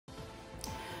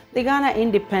The Ghana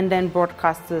Independent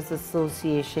Broadcasters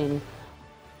Association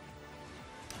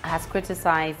has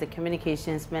criticized the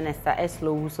Communications Minister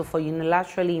Ursula Owusu for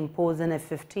unilaterally imposing a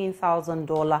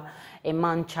 $15,000 a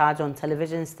month charge on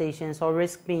television stations or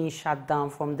risk being shut down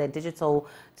from the digital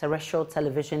terrestrial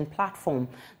television platform.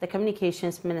 The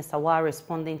Communications Minister, while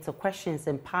responding to questions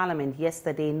in Parliament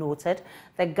yesterday, noted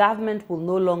the government will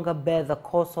no longer bear the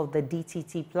cost of the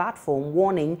DTT platform,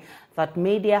 warning that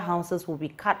media houses will be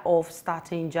cut off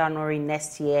starting January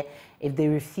next year if they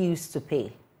refuse to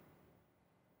pay.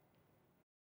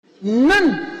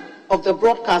 None of the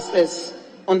broadcasters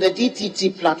on the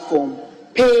DTT platform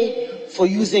pay for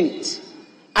using it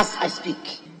as I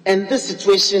speak. And this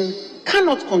situation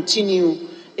cannot continue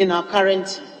in our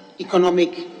current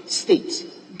economic state.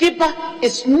 GIBA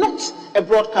is not a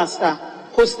broadcaster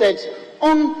hosted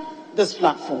on this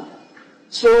platform.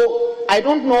 So I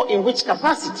don't know in which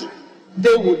capacity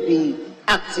they would be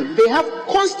acting. They have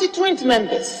constituent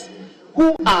members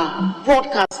who are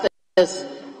broadcasters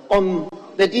on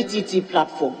the DTT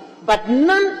platform, but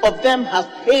none of them have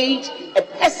paid a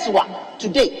peswa to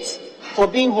date for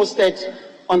being hosted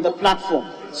on the platform.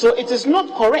 So it is not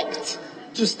correct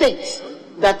to state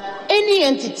that any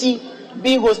entity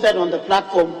being hosted on the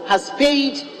platform has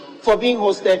paid for being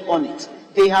hosted on it.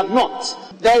 They have not.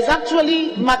 There is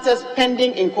actually matters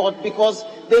pending in court because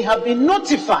they have been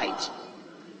notified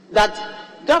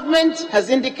that government has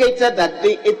indicated that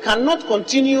it cannot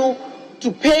continue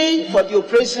to pay for the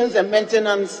operations and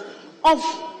maintenance of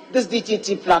this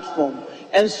DTT platform.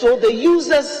 And so the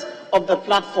users of the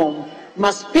platform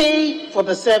must pay for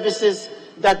the services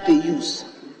that they use.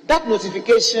 That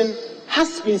notification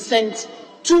has been sent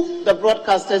to the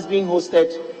broadcasters being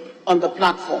hosted on the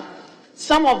platform.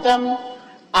 Some of them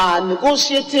are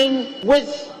negotiating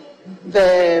with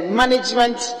the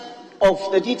management of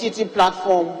the DTT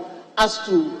platform as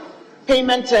to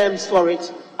payment terms for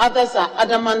it. Others are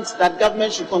adamant that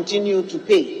government should continue to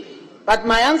pay. But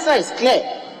my answer is clear.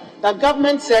 The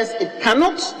government says it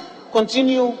cannot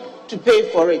continue to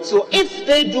pay for it. So if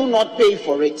they do not pay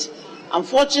for it,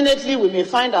 unfortunately, we may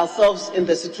find ourselves in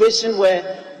the situation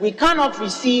where we cannot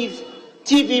receive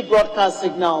TV broadcast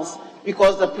signals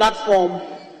because the platform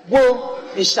will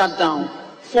be shut down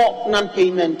for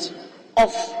non-payment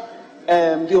of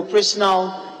the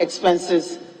operational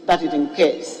expenses that it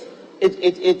incurs.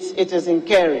 It is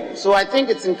incurring. So I think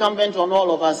it's incumbent on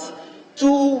all of us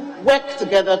to work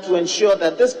together to ensure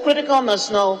that this critical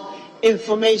national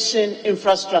information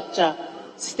infrastructure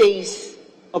stays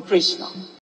operational.